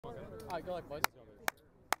Alright, go ahead, boys.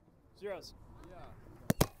 Zeros.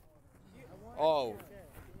 Oh.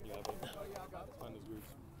 Yeah, but find those grooves.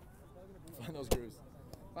 Find those grooves.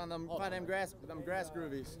 Find them grass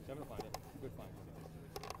groovies. Kevin will find it. Good find.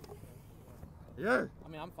 Yeah. I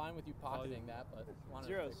mean, I'm fine with you pocketing that, but wanted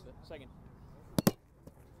to Zeros. fix it. Second.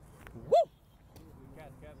 Woo!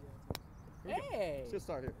 Hey! Let's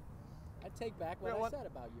start here. I take back what I said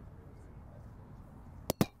about you.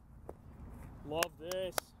 Love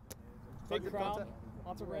this. Big crowd.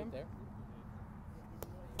 Lots of Right rim. there.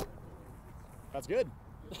 That's good.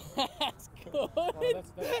 That's good. Oh, that's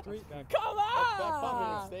straight back. Come Back pocket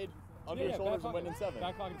on! stayed under your shoulders and went in 7.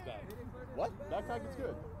 Back pocket's bad. What? Back pocket's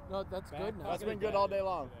good. No, that's Back good now. That's been good all day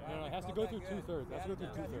long. No, it has to go through 2/3. It has to go through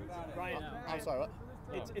 2/3. Ryan, I'm sorry, what?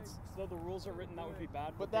 it's so the rules are written that would be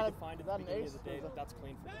bad, But but they that- defined at that the an beginning ace? of the day that that's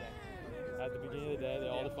clean for the day. At the beginning of the day, they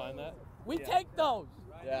all define that. We take those!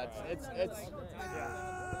 Yeah, it's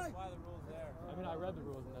Yeah. I mean, I read the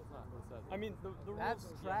rules, and that's not what it says. I mean, the rules. That's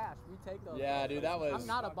trash. We take those. yeah, dude, that was. I'm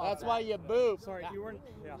not above That's that. why you boop. Sorry, you weren't.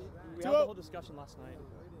 Yeah. We 2-0. had the whole discussion last night.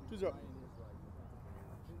 2-0.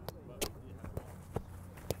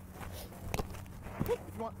 If you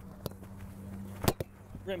want.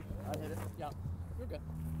 Rim. I hit it. Yeah, you're good.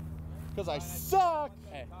 Because I suck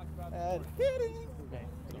Hey. at hitting. Okay.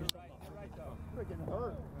 Freaking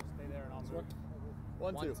hurt. Stay there and I'll score.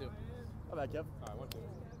 1-2. 1-2. How about Kev? All right, 1-2.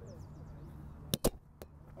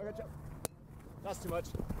 I got you. That's too much.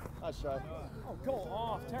 Nice try. Oh, go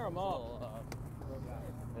off. Tear him up.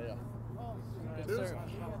 Yeah. Good Twos. serve.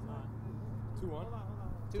 2-1.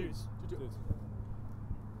 Twos. Twos.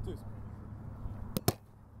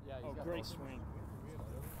 Yeah, he's Oh, got great both. swing.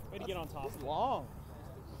 Way to get on top. It's long.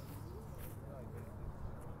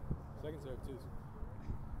 Second serve, 2s.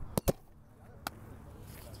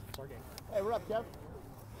 It's our game. Hey, what up, Kev?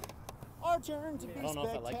 Our turn to be I don't know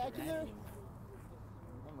if I like the spectacular. ranking.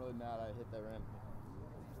 I'm really mad I hit that rim.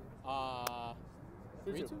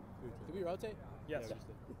 3-2? Did we rotate? Yes. Yeah,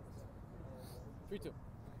 3-2.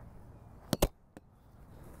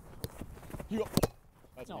 You go.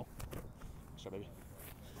 That's No. me. Sure, baby.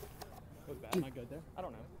 Was bad. Am I good there? I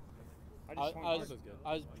don't know. I I, just swung I, hard. was, was good.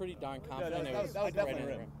 I was pretty darn confident that it was, was right definitely in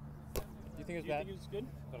the rim. rim. Do you think it was Do you bad? think it was good?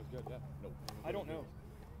 That was good, yeah. Nope. I don't know.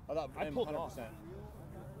 I thought I rim pulled it off. 100%.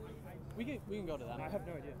 We can go to that. I have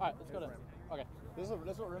no idea. All right, let's go to that. Okay. This is what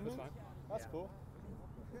rim That's means? fine. That's cool.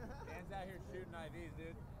 Dan's out here shooting IVs,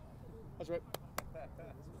 dude. That's right.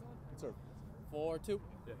 Good serve. 4-2.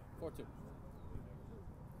 Yeah. 4-2.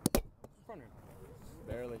 Front rim.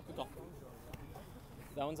 Barely. Good call.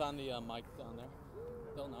 That one's on the mic down there.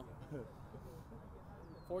 They'll know.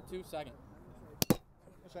 4-2 second.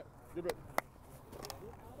 That's right. Good rip.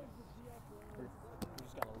 We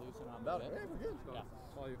just gotta loosen up About a it. bit. Hey, we're good. Yeah.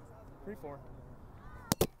 All you. 3-4.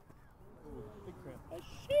 Big crimp.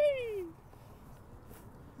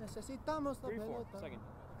 Necesitamos la 3-4. Second.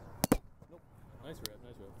 Nice rip,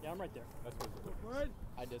 nice rip. Yeah, I'm right there. That's what it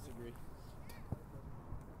I disagree.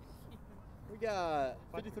 We got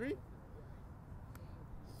 53?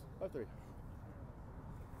 5-3.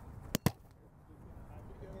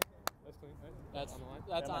 That's clean, right? That's On the line?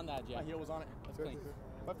 that's Yeah, on that, My Jay. heel was on it. That's Good. clean.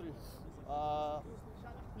 5-3.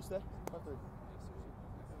 You stay. 5-3.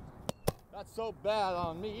 That's so bad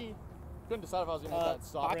on me. Couldn't decide if I was going to make that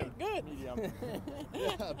soft pocket. or Good. medium.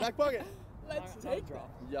 Yeah, back pocket. Let's Not take drop.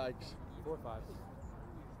 that. Yikes. 4-5.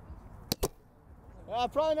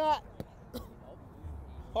 Probably not.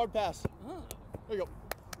 Hard pass. Huh. There you go.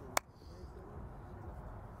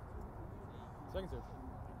 Second serve.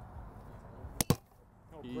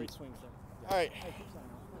 Oh, great swing, sir. All right.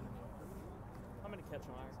 I'm going to catch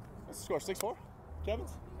an iron. What's the score? 6-4?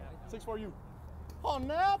 Kevin's? 6-4 you. Oh,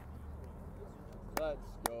 nap. Let's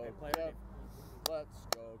go. Hey, play Kev. it. Let's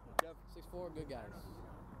go. Kev. 6-4, good guys.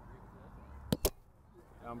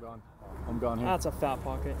 Yeah, I'm gone. I'm gone here. That's a fat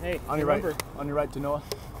pocket. Hey, On your remember, right. On your right to Noah.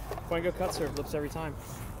 Fuego cut serve flips every time.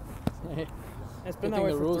 Hey. It's Good been that thing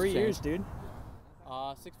way the for rules 3 years, changed. dude.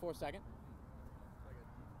 6-4 second.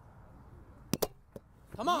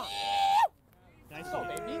 Come on. Nice go,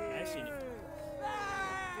 unit. baby. Nice unit.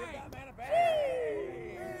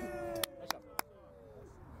 Nice job.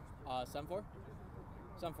 7-4.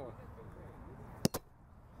 7-4.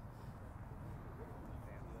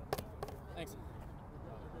 Thanks.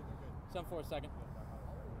 7-4 second.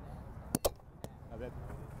 Not bad.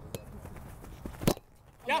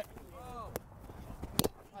 Yeah.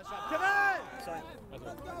 Nice job. Kevin! Sorry.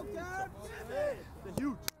 They're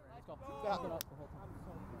huge. Let's go. Yeah. Keep it up the whole time.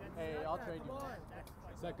 Hey, I'll trade you.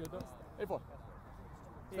 Is that good, though? 8-4.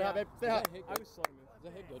 Stay Yeah. high, babe. Stay Is high. that hit I good? was slow to move. Is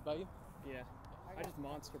that hit good by you? Yeah. I just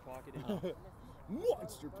monster pocketed.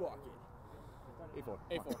 Monster pocket. 8-4.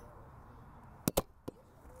 8-4.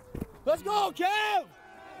 Let's go, Kev!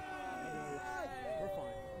 We're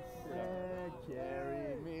fine.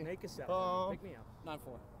 Carry me. Make a 7. Pick me up.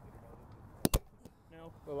 9-4.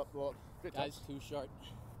 No. Go up. Good Guys, touch. too short.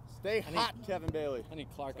 Stay hot, Kevin Bailey. I need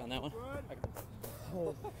Clark on that one.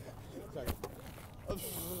 Second. Was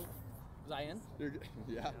I in? You're good.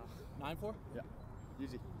 Yeah. 9-4? Yeah.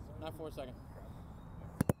 Easy. 9-4 second.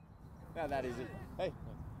 Not that easy. Hey.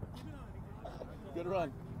 Good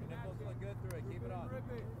run. Nipples look good through it. Keep it on.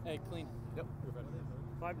 Hey, clean. Yep.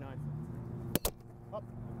 5-9. Up.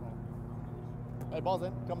 Hey, ball's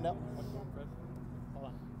in. Coming down. Hold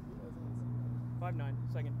on. 5-9.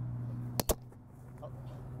 Second. Up.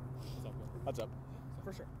 That's up.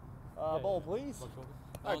 For sure. Ball, please.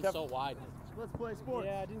 That one's so wide. Let's play sports.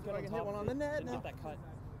 Yeah, I didn't get I on can top hit one of on it. the net Didn't now. hit that cut.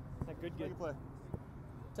 That good. Make a play.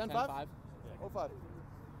 10-5? 10-5. 0-5.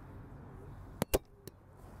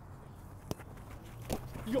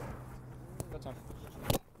 Yo. That's on.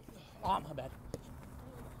 Oh, my bad.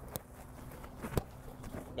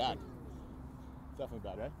 Bad. Definitely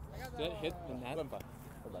bad, right? Did it hit the net? 11-5.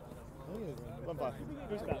 1-5.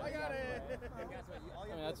 Who's that? I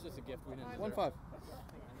mean, that's just a gift. We didn't. 1-5.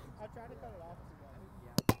 I tried to cut it off.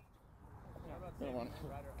 Don't want it.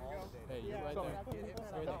 Hey, you right there.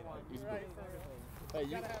 Easy. Hey,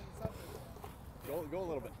 you. Go a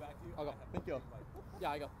little bit. I'll go. Think go. Yeah,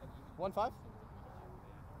 I go. 1-5.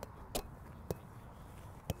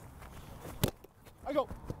 I go.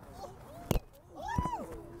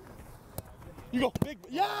 You go. Big.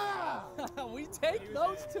 Yeah! We take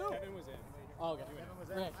those too. Kevin was in. Oh, okay.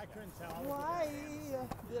 Great. I couldn't tell. Why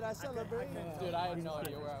did I celebrate? Dude, I had no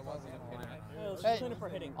idea where I was in the pin. Let's Hey, just clean it for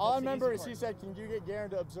hitting. all I That's the remember easy is part. he said, "Can you get Garen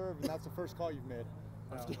to observe?" And that's the first call you've made.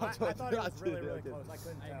 I thought it was really close. I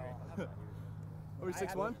couldn't tell. Are we 6-1? I think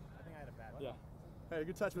I had a bad one. Yeah. Hey,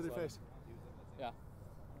 good touch with your face. Yeah.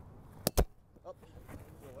 Up.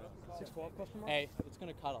 6-12 question mark? Hey, it's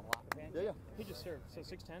gonna cut a lot. Yeah. He just served. So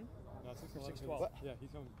 6-10? No, 6-11. 6-12. What? Yeah, he's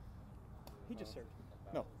coming. He just served.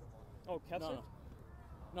 No. Oh, Kev No, served?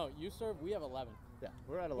 no. No, you serve. We have 11. Yeah,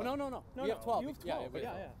 we're at 11. Well, no. No, We have 12. You have 12. Yeah, we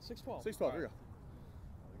Yeah, have yeah. 6-12. 6-12. Here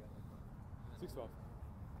you 6-12.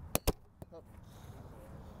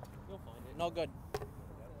 You'll find it. No good. go.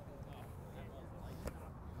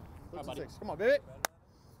 Alright, buddy. 6. Come on, baby.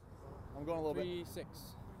 I'm going a little bit. 3-6.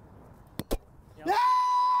 Yeah. No!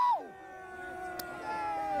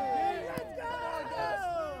 Let's go!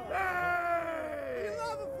 We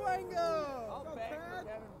love a Fuego! I'll bang for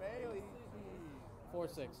Kevin Bailey.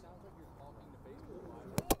 4-6.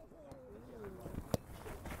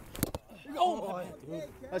 Oh, my Hey,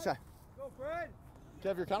 Let's try. Go, Fred!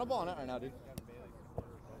 Kev, you're kind of balling it right now, dude.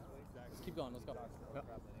 Let's keep going. Let's go.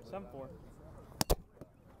 7-4.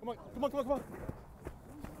 Come on.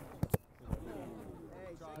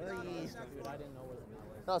 Dude, I didn't know where the net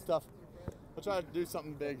was. That was tough. We'll try to do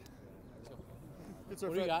something big. Good serve,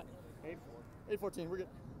 What do you Fred. got? 8-14. We're good.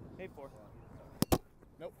 8-4.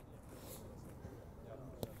 Nope.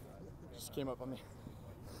 Just came up on me.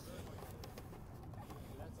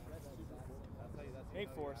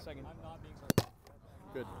 8-4. Second.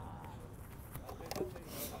 Good.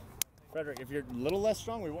 Fredrick, if you're a little less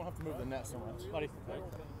strong, we won't have to move the net so much. Buddy.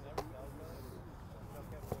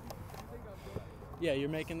 Yeah, you're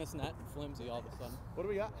making this net flimsy all of a sudden. What do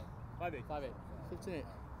we got? 5-8. 5-8. 15-8.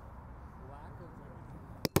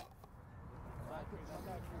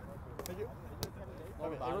 Thank you.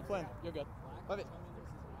 Okay, hey, we're playing. You're good. 5-8.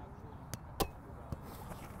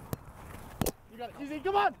 You got it. Easy.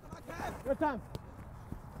 Come on. Good time.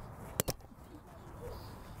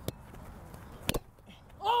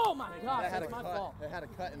 Oh my gosh, That had a that's my cut. fault. It had a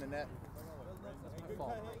cut in the net. That's my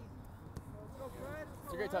fault.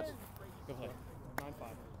 It's a great touch. Go play. 9-5.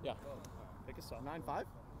 Yeah. Pick us up. 9-5. 9-15.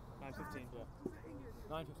 Yeah.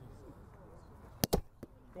 9-15.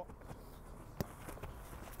 Come on.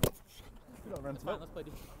 You don't run It's fine, let's play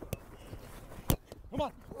D. Come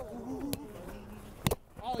on.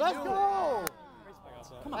 Oh, Let's you. go.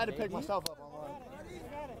 Come I on, had to pick baby. myself up on one.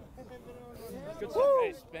 Good Woo!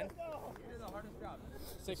 hey, spin.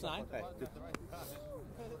 6-9? Hey,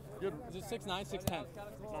 good. Is it 6-9, 6-10? 9.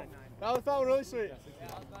 That felt really sweet.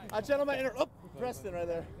 I channeled my inner. Oh, Preston right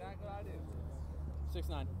there. Exactly what I did.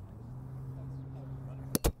 6-9.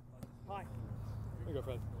 Hi. There you go,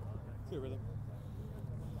 Fred. See you, rhythm.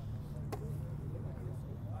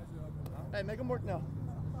 Hey, make him work now.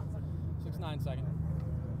 6-9 second.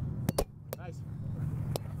 Nice.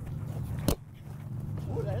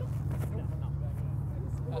 Ooh, that hit?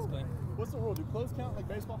 That's clean. What's the rule? Do close count like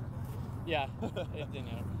baseball? Yeah, it didn't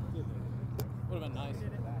hit him. Would have been nice.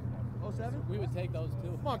 07? We would take those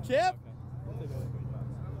too. Come on, Kip.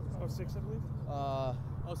 06, I believe.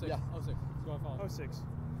 06. Yeah. 06. Go on, follow. 06.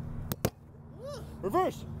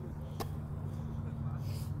 Reverse.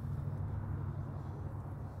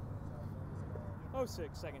 Oh,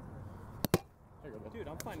 06, second. There you go, bud. Dude,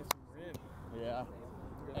 I'm finding some rim. Yeah.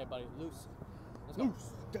 Hey, buddy, loose. Let's go.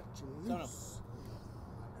 Loose. Got you No, no. loose.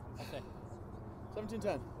 I'll say.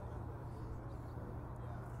 17-10.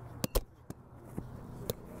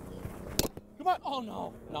 Come on. Oh,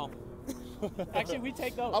 no. No. Actually, we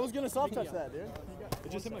take those. I was going to soft touch that, dude.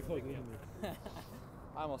 It just hit my cloak.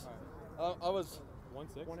 I almost. I was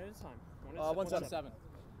 1-6. One at a time. 1-7. 7.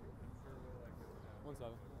 1-7.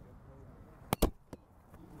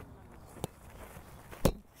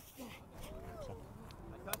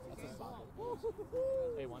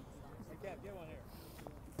 A1. Get one here.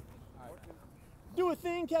 Do a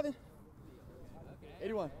thing, Kevin.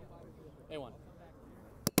 81. A1.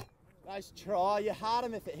 Nice try. You had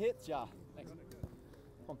him if it hits ya. Thanks.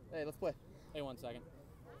 Come on. Hey, let's play. A1 second.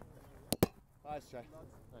 Nice try.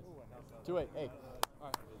 Nice. 2-8. Hey. All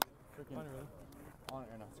right. Freaking Fine, really. on it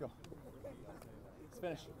right now. Let's go. Let's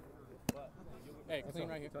finish. Hey, clean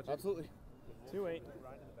right here. Absolutely. 2-8.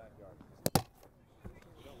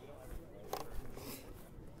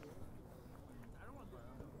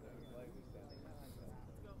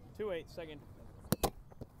 2-8, second.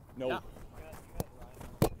 No. Yeah.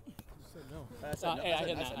 No. I said no. Hey, I hit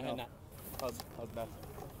said that. I no. hit that. That was bad.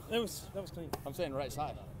 That was clean. I'm saying right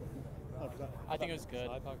side. 100%. I think it was good.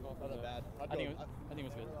 Side pocket ball. Not bad. I think it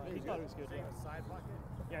was good. He thought it was good. Side pocket?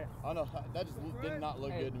 Yeah. I don't know. That just did not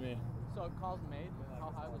look Hey. good to me. So calls made.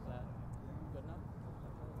 How high was that? Good enough?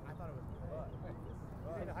 I thought it was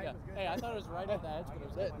good. The height Yeah. was good. Hey, I thought it was right at the edge, but it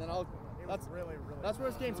was That's good. it. Then I'll. It That's was really, really that's where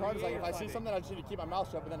this game's hard. Is like if I see 3-8. something, I just need to keep my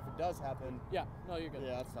mouth shut. But then if it does happen, Yeah. No, you're good.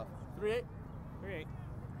 yeah, that's tough. 3-8. 3-8.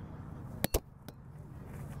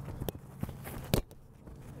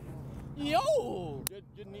 Yo!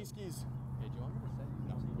 Good knee skis. Hey, do you want me to say?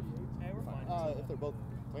 No. Hey, we're fine. If they're both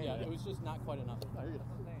clean. Yeah, it was just not quite enough. No, you're good.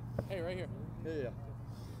 Hey, right here. Yeah.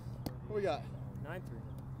 What we got? 9-3.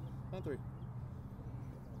 9-3.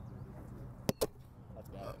 That's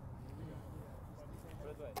bad.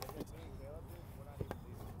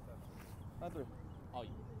 9-3. Oh, you.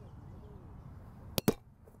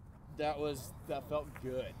 That felt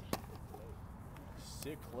good.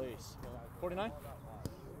 Sick place. 49?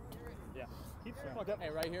 Yeah. Keep Come on, trying. Kev. Hey,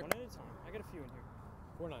 right here. One at a time. I got a few in here.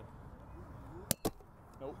 4-9.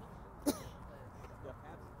 Nope.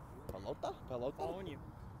 Pelota? Pelota? Following you.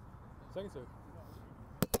 Second serve.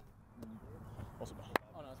 Also bad.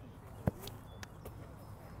 Oh, no, it's me.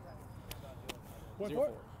 Point 0-4.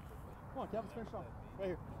 Come on, Kev, let's finish off. Right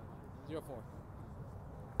here. 0-4.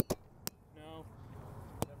 No.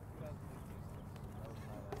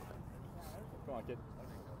 Come on, kid.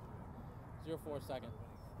 0-4 second.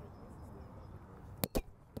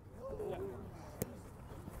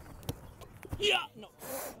 Yeah. No.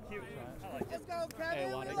 Cute. I like it. Let's go, Kevin. Hey,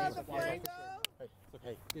 We Wanda, love the Wanda. Franco.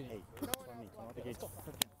 Hey, come on, the gate's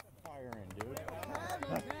freaking firing, dude.